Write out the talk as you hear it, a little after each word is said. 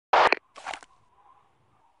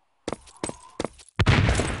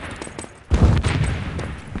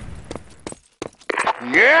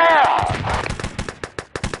Yeah!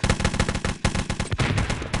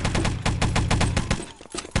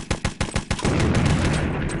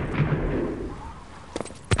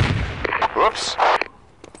 Whoops.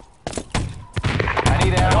 I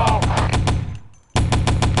need ammo.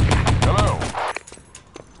 Hello.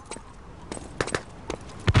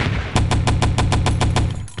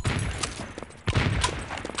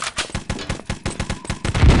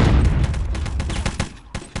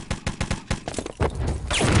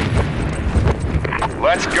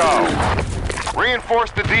 Let's go.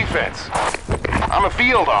 Reinforce the defense. I'm a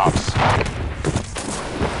field ops.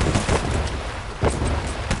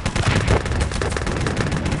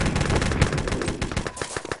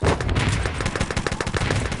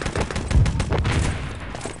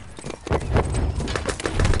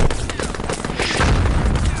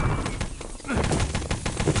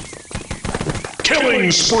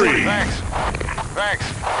 Killing spree! Thanks. Thanks.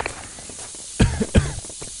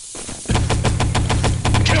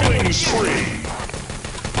 Killing spree!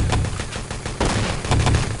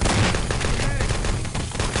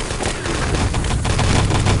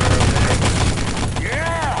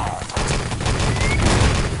 Yeah!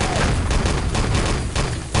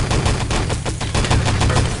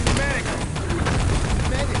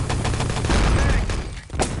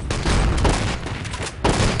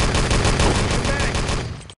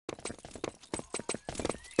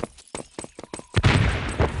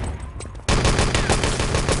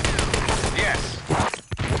 Yes.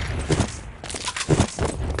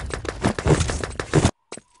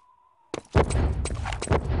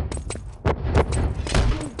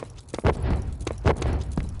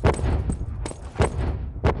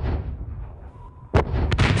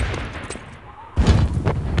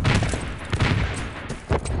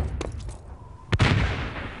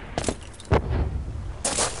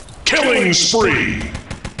 Killing spree!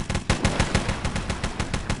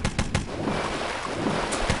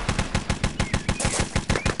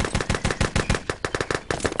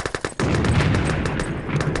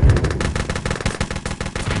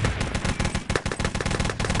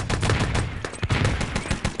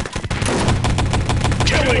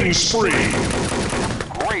 Killing spree!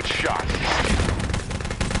 Great shot.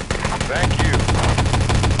 Thank you.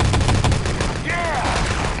 Yeah!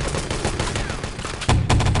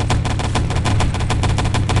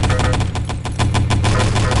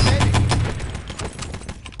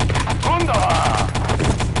 Wunderbar!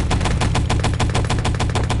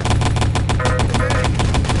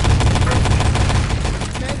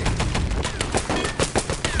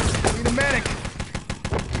 Need a medic.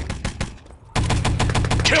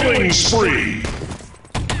 Killing spree!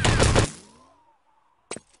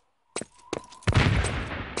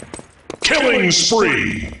 Killing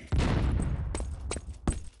spree!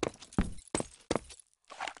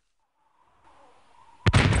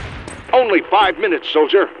 Only 5 minutes,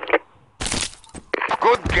 soldier.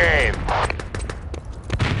 Good game.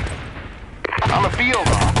 I'm a field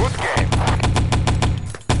op. Good game.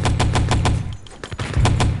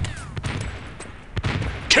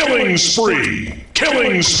 Killing spree!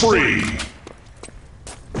 Killing spree!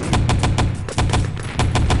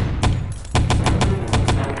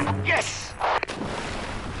 Yes!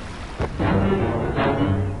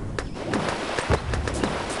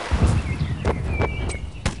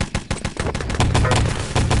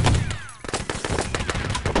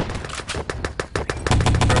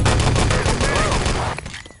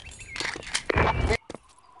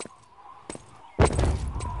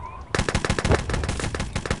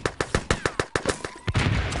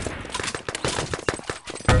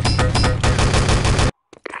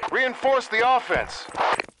 Reinforce the offense.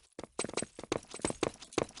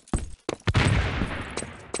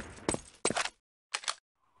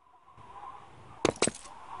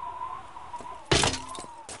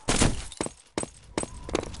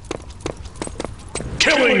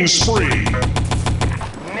 Killing spree!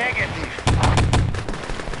 Negative.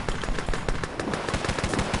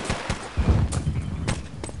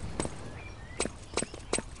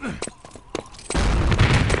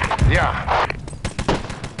 Yeah.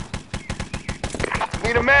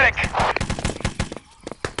 Need a medic.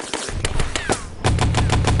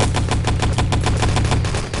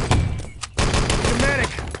 Need a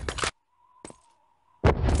medic.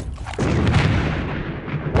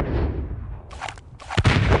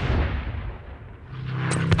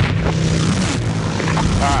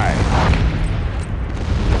 Alright.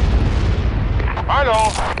 I know.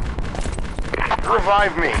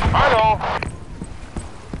 Revive me. I know.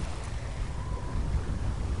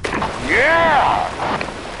 Yeah!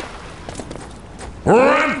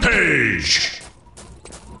 Rampage!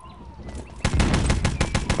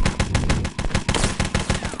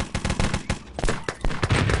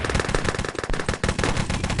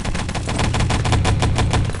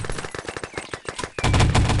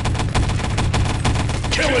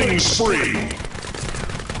 Killing spree.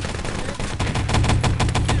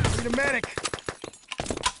 Need a medic.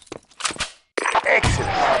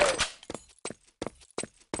 Excellent.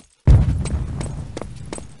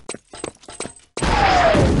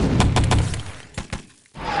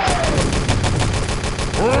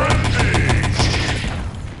 Rampage.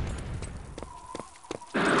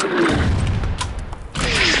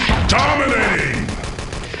 Dominating.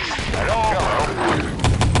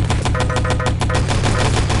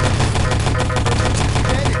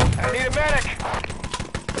 I need a medic.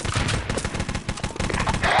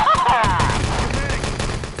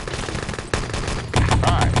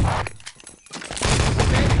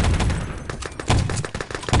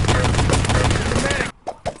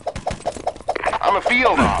 I'm a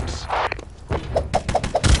field ops.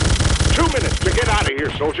 2 minutes to get out of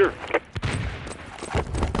here, soldier.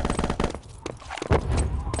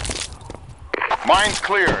 Mine's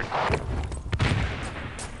cleared.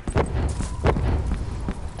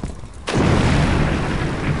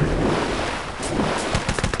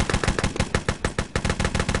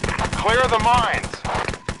 Clear the mines.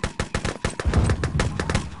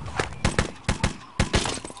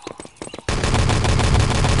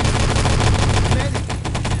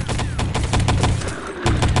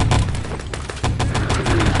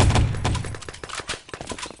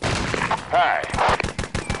 Hey.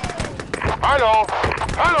 Hello.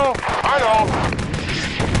 Hello. Hello.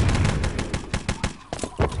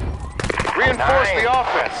 Reinforce the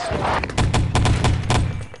offense.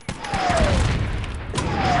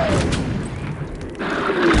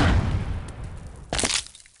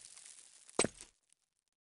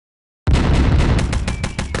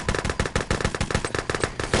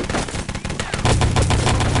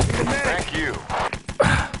 Thank you.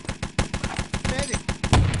 Medic.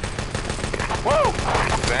 Whoa!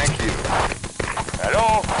 Thank you. Hello?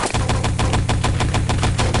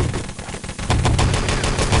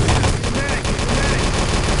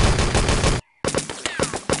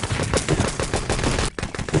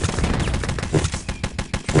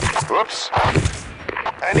 Whoops.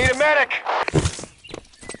 I need a medic.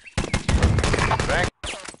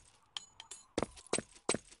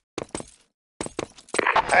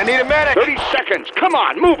 I need a medic. 30 seconds. Come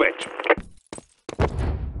on, move it.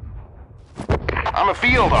 I'm a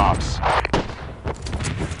field ops.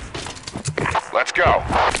 Let's go.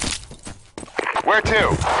 Where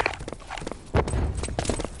to?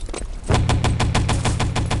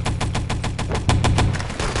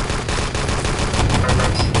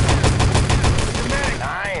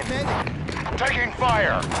 Nine. Taking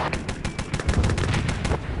fire.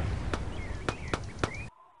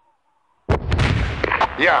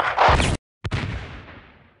 Yeah.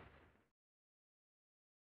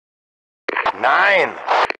 9.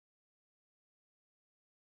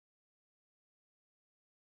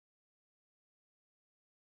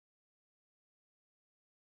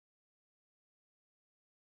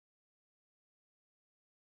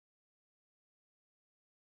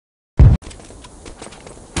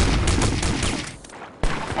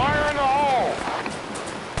 Fire in the hole.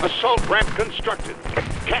 Assault ramp constructed.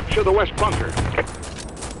 Capture the west bunker.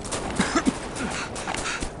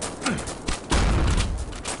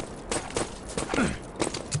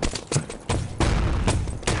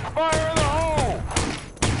 Fire in the hole.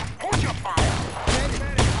 Hold your fire.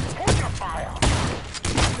 Hold your fire.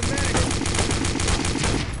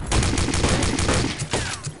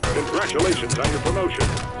 Congratulations on your promotion,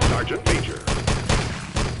 Sergeant Major.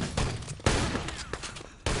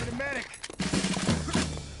 Need a medic.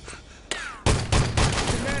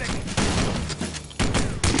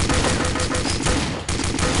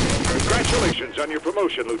 Congratulations on your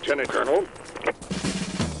promotion, Lieutenant Colonel.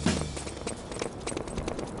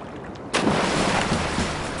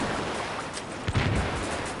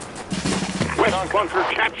 West bunker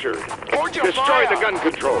captured. Hold your Destroy fire. the gun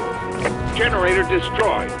control. Generator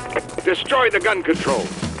destroyed. Destroy the gun control.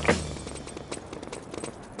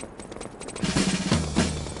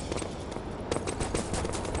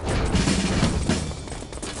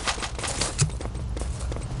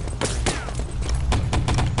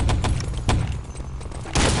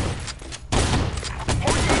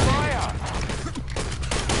 Hold your fire.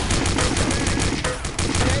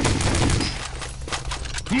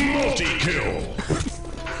 Multi-kill.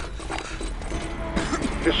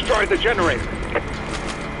 Destroy the generator.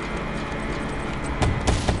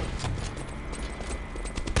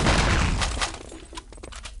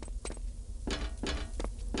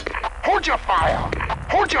 Hold your fire.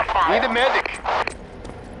 Hold your fire. Need a medic.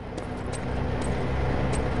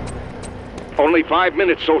 Only 5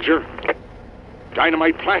 minutes, soldier.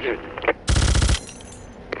 Dynamite planted.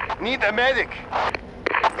 Need a medic.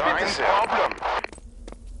 Kein Problem.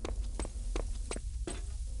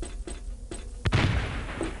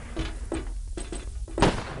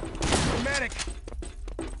 Medic.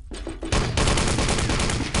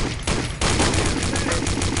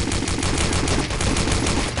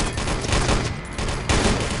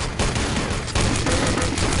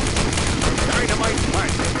 Dynamite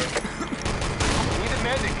planted. Need a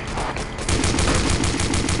medic.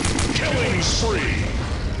 Killing spree.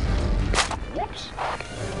 Whoops.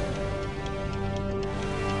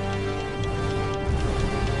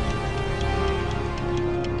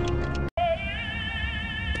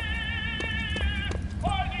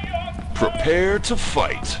 Prepare to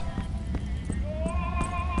fight.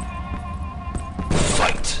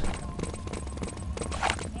 Fight.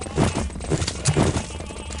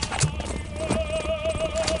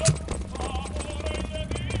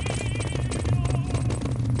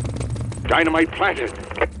 Dynamite planted.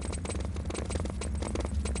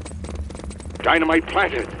 Dynamite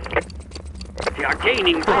planted. They are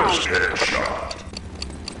gaining ground. First headshot.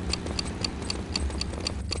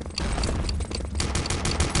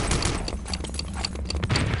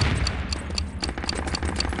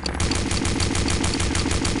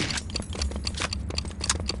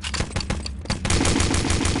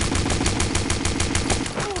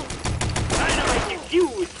 Dynamite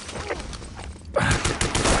defused.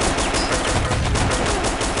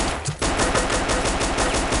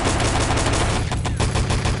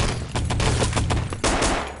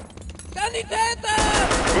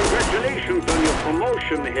 Congratulations on your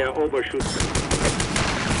promotion, Herr Oberschütze.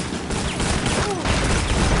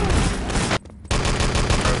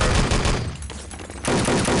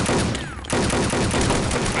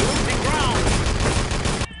 Losing ground.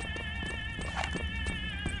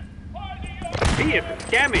 Vehicle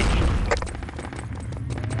damaged.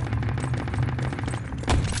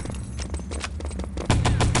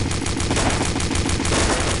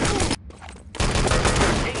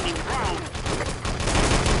 Gaining ground.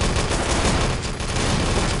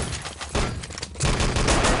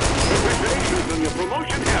 Congratulations on your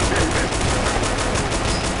promotion, Herr Velvet.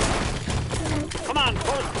 Come on,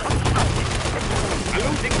 post constructed. I'm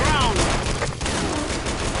losing ground.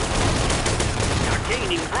 You're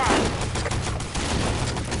gaining ground.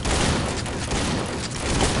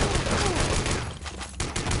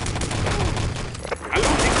 I'm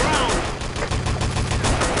losing ground.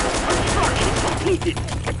 Construction completed.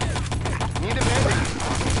 Need a medic.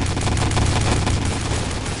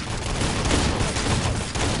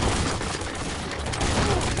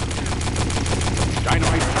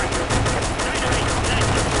 Dynamite planted. Dynamite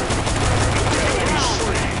planted.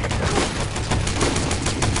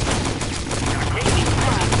 You're gaining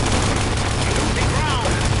ground. You're losing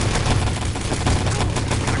ground.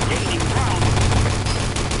 You're gaining ground.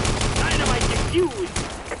 Dynamite defused.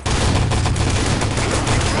 You're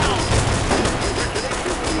losing ground.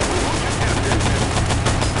 Congratulations on your promotion, Herr Velvet.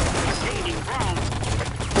 You're gaining ground.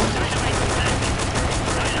 Dynamite planted.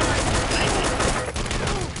 Dynamite planted.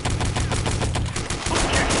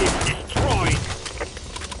 Objective destroyed.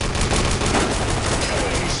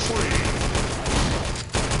 Killing spree.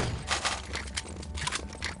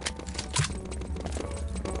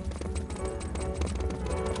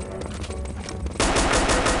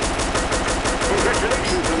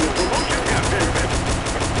 Congratulations on your promotion, Herr Velvet.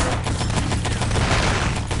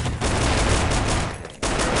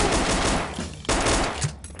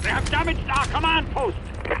 They have damaged our command post.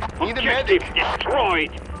 Need a Objective medic.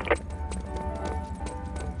 destroyed.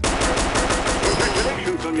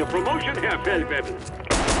 Congratulations on your promotion, Herr Velvet.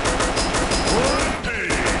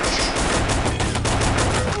 Rampage.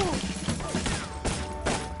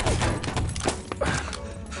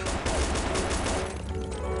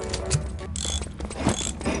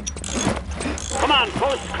 Command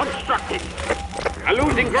post constructed. Are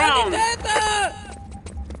losing ground.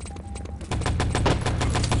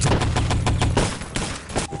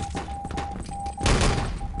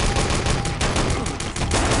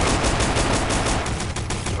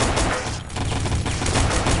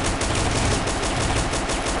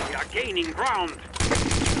 We are gaining ground.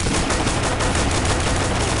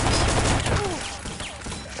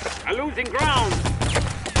 Are losing ground.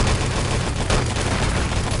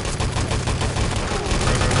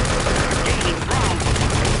 Gaining ground.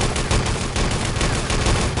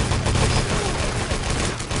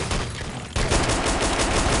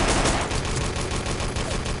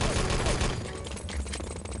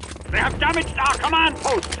 They have damaged our command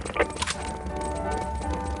post.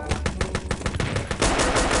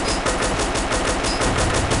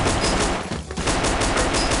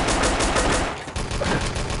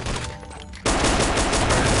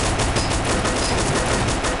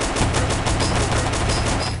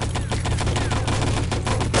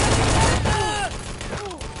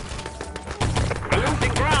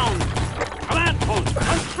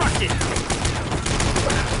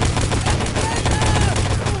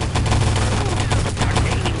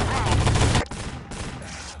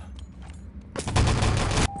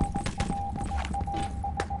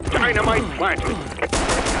 planted. We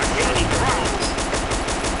are gaining ground.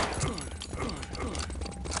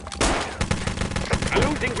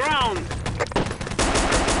 Losing ground.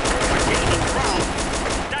 We are gaining ground.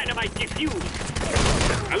 Dynamite defused.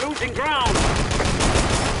 Losing ground.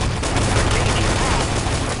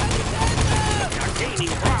 We are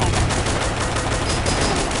gaining ground.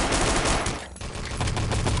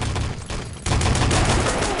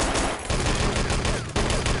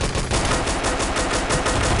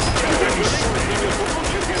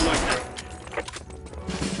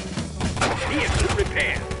 Vehicle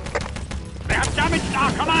repair. They have damaged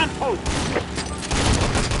our command post.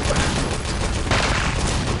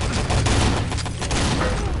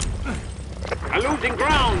 Losing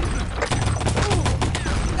ground.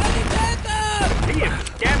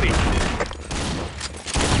 Vehicle damaged.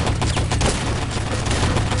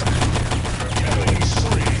 Killing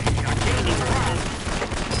spree. We are gaining ground.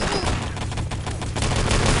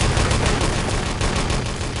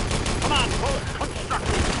 Command post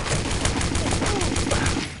constructed.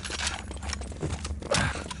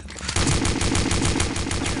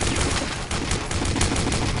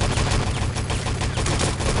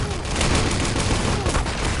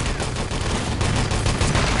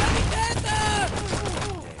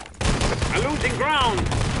 Losing ground.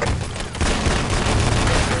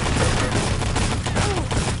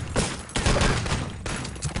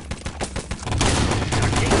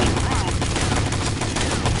 Gaining ground.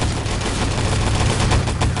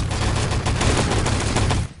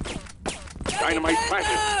 Dynamite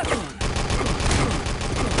planted.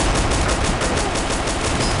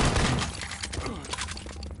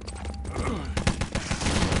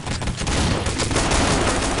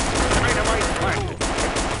 Dynamite planted.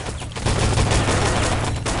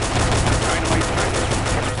 Dynamite planted.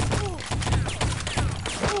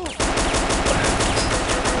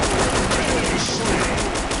 Killing spree.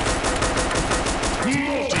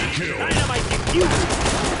 Multi-kill. Dynamite defused.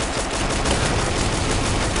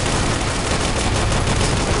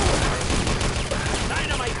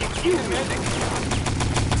 Dynamite defused.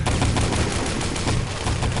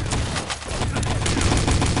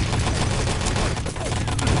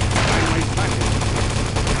 Dynamite planted.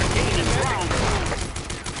 We are gaining ground.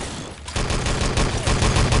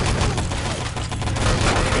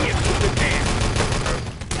 Vehicle repair.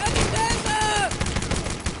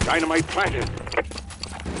 Dynamite planted.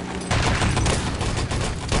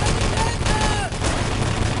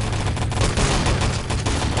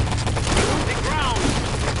 Losing ground.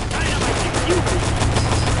 Dynamite defused.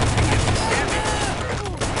 Vehicle damaged.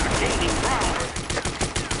 We are gaining ground.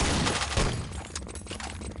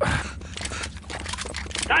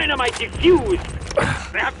 Dynamite defused.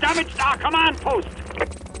 They have damaged our command post.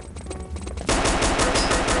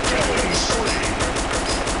 Killing spree.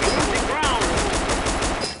 Losing ground.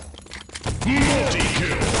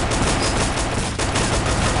 Multi-kill.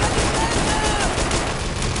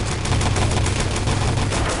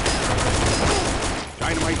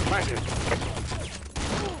 Dynamite planted.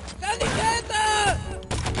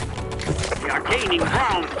 We are gaining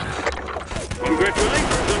ground.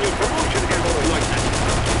 Congratulations on your promotion, Airborne Lieutenant.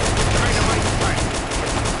 Dynamite planted.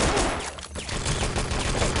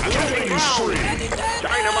 Losing Killing ground. spree.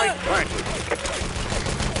 Dynamite planted.